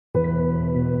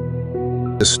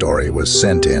This story was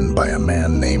sent in by a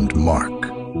man named Mark.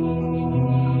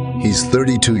 He's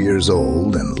 32 years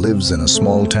old and lives in a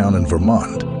small town in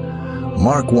Vermont.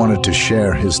 Mark wanted to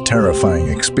share his terrifying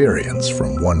experience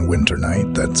from one winter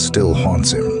night that still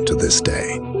haunts him to this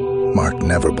day. Mark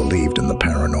never believed in the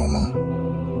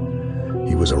paranormal.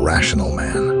 He was a rational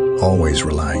man, always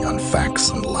relying on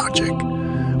facts and logic.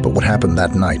 But what happened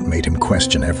that night made him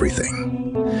question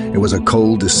everything. It was a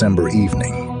cold December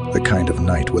evening, the kind of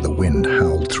night where the wind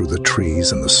howled through the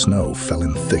trees and the snow fell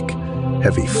in thick,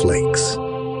 heavy flakes.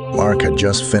 Mark had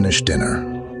just finished dinner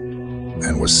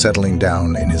and was settling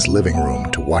down in his living room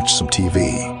to watch some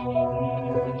TV.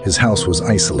 His house was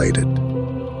isolated,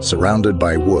 surrounded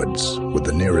by woods, with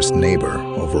the nearest neighbor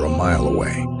over a mile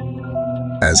away.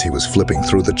 As he was flipping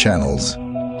through the channels,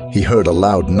 he heard a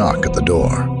loud knock at the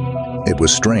door. It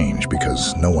was strange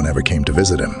because no one ever came to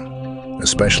visit him,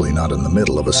 especially not in the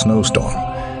middle of a snowstorm.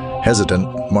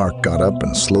 Hesitant, Mark got up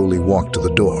and slowly walked to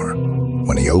the door.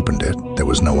 When he opened it, there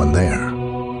was no one there.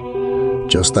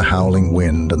 Just the howling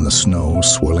wind and the snow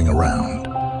swirling around.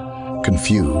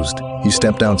 Confused, he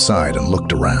stepped outside and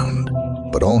looked around,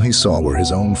 but all he saw were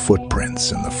his own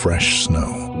footprints in the fresh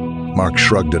snow. Mark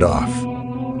shrugged it off,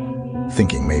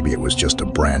 thinking maybe it was just a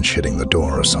branch hitting the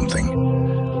door or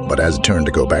something. But as he turned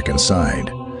to go back inside,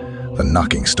 the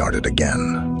knocking started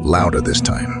again, louder this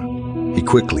time. He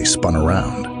quickly spun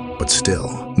around, but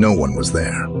still, no one was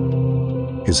there.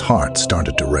 His heart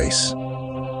started to race.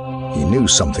 He knew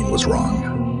something was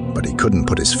wrong, but he couldn't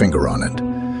put his finger on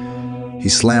it. He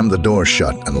slammed the door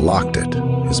shut and locked it,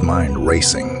 his mind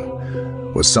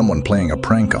racing. Was someone playing a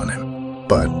prank on him?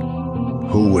 But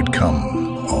who would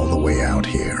come all the way out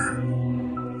here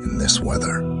in this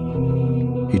weather?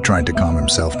 He tried to calm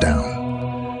himself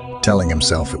down, telling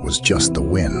himself it was just the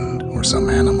wind or some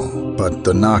animal. But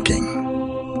the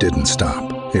knocking didn't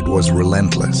stop. It was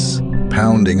relentless,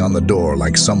 pounding on the door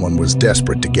like someone was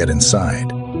desperate to get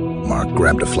inside. Mark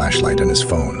grabbed a flashlight and his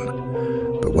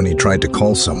phone, but when he tried to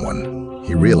call someone,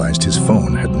 he realized his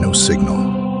phone had no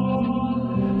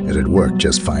signal. It had worked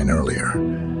just fine earlier,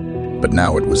 but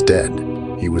now it was dead.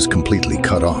 He was completely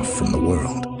cut off from the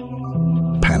world.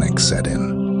 Panic set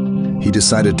in. He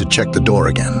decided to check the door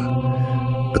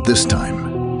again, but this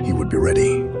time he would be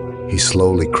ready. He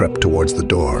slowly crept towards the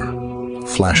door,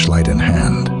 flashlight in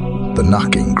hand. The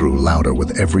knocking grew louder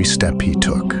with every step he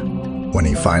took. When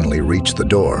he finally reached the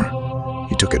door,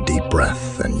 he took a deep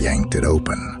breath and yanked it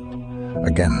open.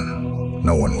 Again,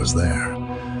 no one was there.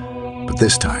 But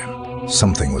this time,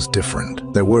 something was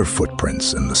different. There were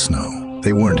footprints in the snow.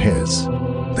 They weren't his.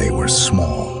 They were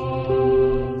small,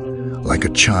 like a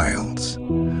child's,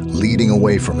 leading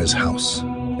away from his house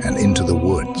and into the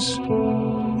woods.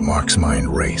 Mark's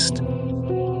mind raced.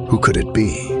 Who could it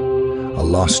be? A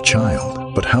lost child.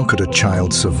 But how could a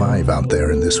child survive out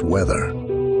there in this weather?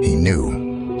 He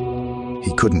knew.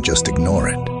 He couldn't just ignore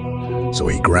it. So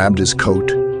he grabbed his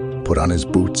coat, put on his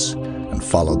boots, and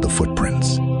followed the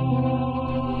footprints.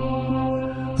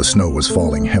 The snow was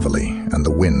falling heavily and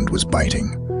the wind was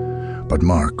biting, but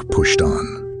Mark pushed on.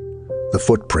 The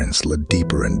footprints led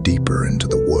deeper and deeper into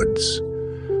the woods,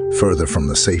 further from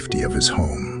the safety of his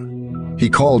home. He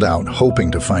called out,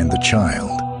 hoping to find the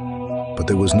child, but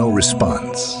there was no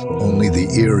response, only the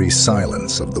eerie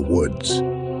silence of the woods.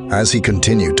 As he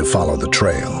continued to follow the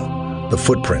trail, the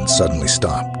footprints suddenly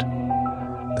stopped.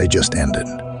 They just ended,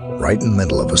 right in the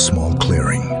middle of a small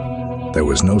clearing. There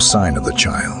was no sign of the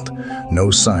child,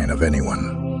 no sign of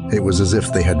anyone. It was as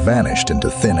if they had vanished into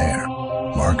thin air.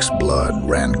 Mark's blood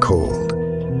ran cold.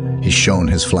 He shone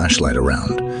his flashlight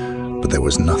around, but there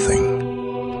was nothing.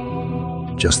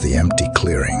 Just the empty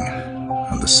clearing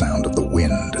and the sound of the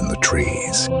wind in the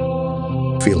trees.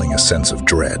 Feeling a sense of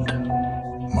dread,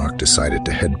 Mark decided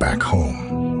to head back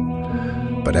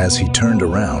home. But as he turned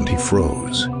around, he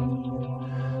froze.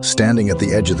 Standing at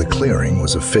the edge of the clearing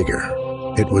was a figure.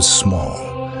 It was small,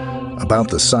 about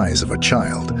the size of a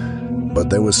child, but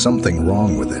there was something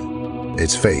wrong with it.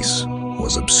 Its face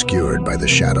was obscured by the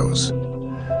shadows,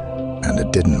 and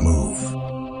it didn't move,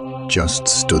 just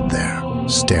stood there,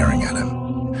 staring at him.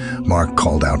 Mark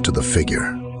called out to the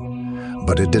figure,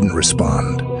 but it didn't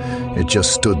respond. It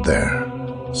just stood there,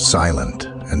 silent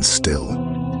and still.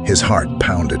 His heart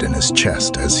pounded in his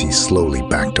chest as he slowly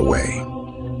backed away,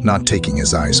 not taking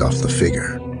his eyes off the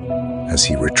figure. As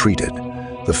he retreated,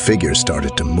 the figure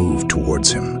started to move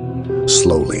towards him,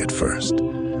 slowly at first,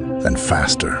 then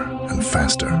faster and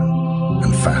faster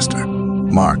and faster.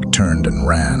 Mark turned and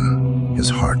ran, his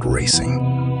heart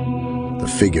racing, the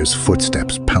figure's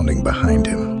footsteps pounding behind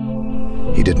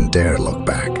him. He didn't dare look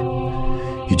back.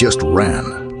 He just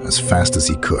ran as fast as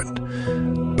he could,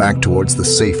 back towards the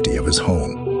safety of his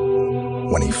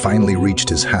home. When he finally reached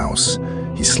his house,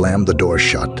 he slammed the door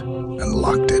shut and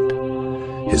locked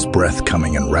it, his breath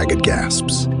coming in ragged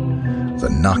gasps. The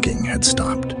knocking had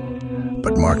stopped,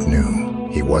 but Mark knew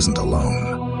he wasn't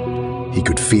alone. He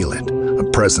could feel it, a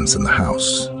presence in the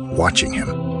house, watching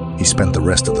him. He spent the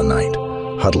rest of the night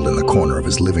huddled in the corner of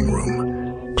his living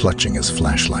room, clutching his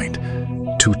flashlight,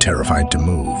 too terrified to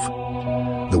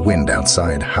move. The wind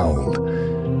outside howled,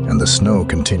 and the snow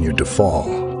continued to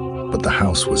fall, but the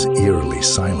house was eerily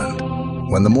silent.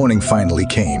 When the morning finally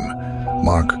came,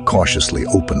 Mark cautiously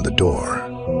opened the door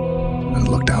and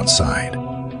looked outside.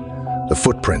 The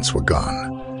footprints were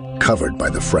gone, covered by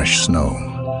the fresh snow,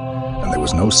 and there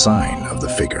was no sign of the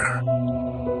figure.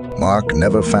 Mark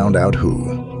never found out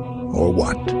who or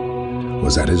what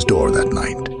was at his door that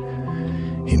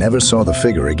night. He never saw the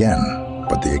figure again,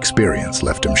 but the experience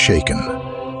left him shaken.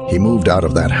 He moved out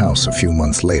of that house a few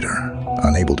months later,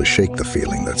 unable to shake the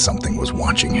feeling that something was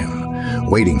watching him,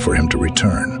 waiting for him to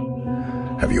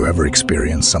return. Have you ever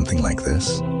experienced something like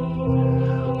this?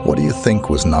 What do you think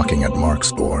was knocking at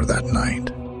Mark's door that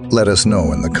night? Let us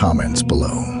know in the comments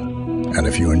below. And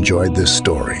if you enjoyed this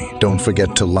story, don't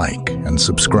forget to like and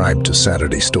subscribe to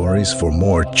Saturday Stories for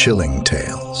more chilling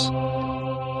tales.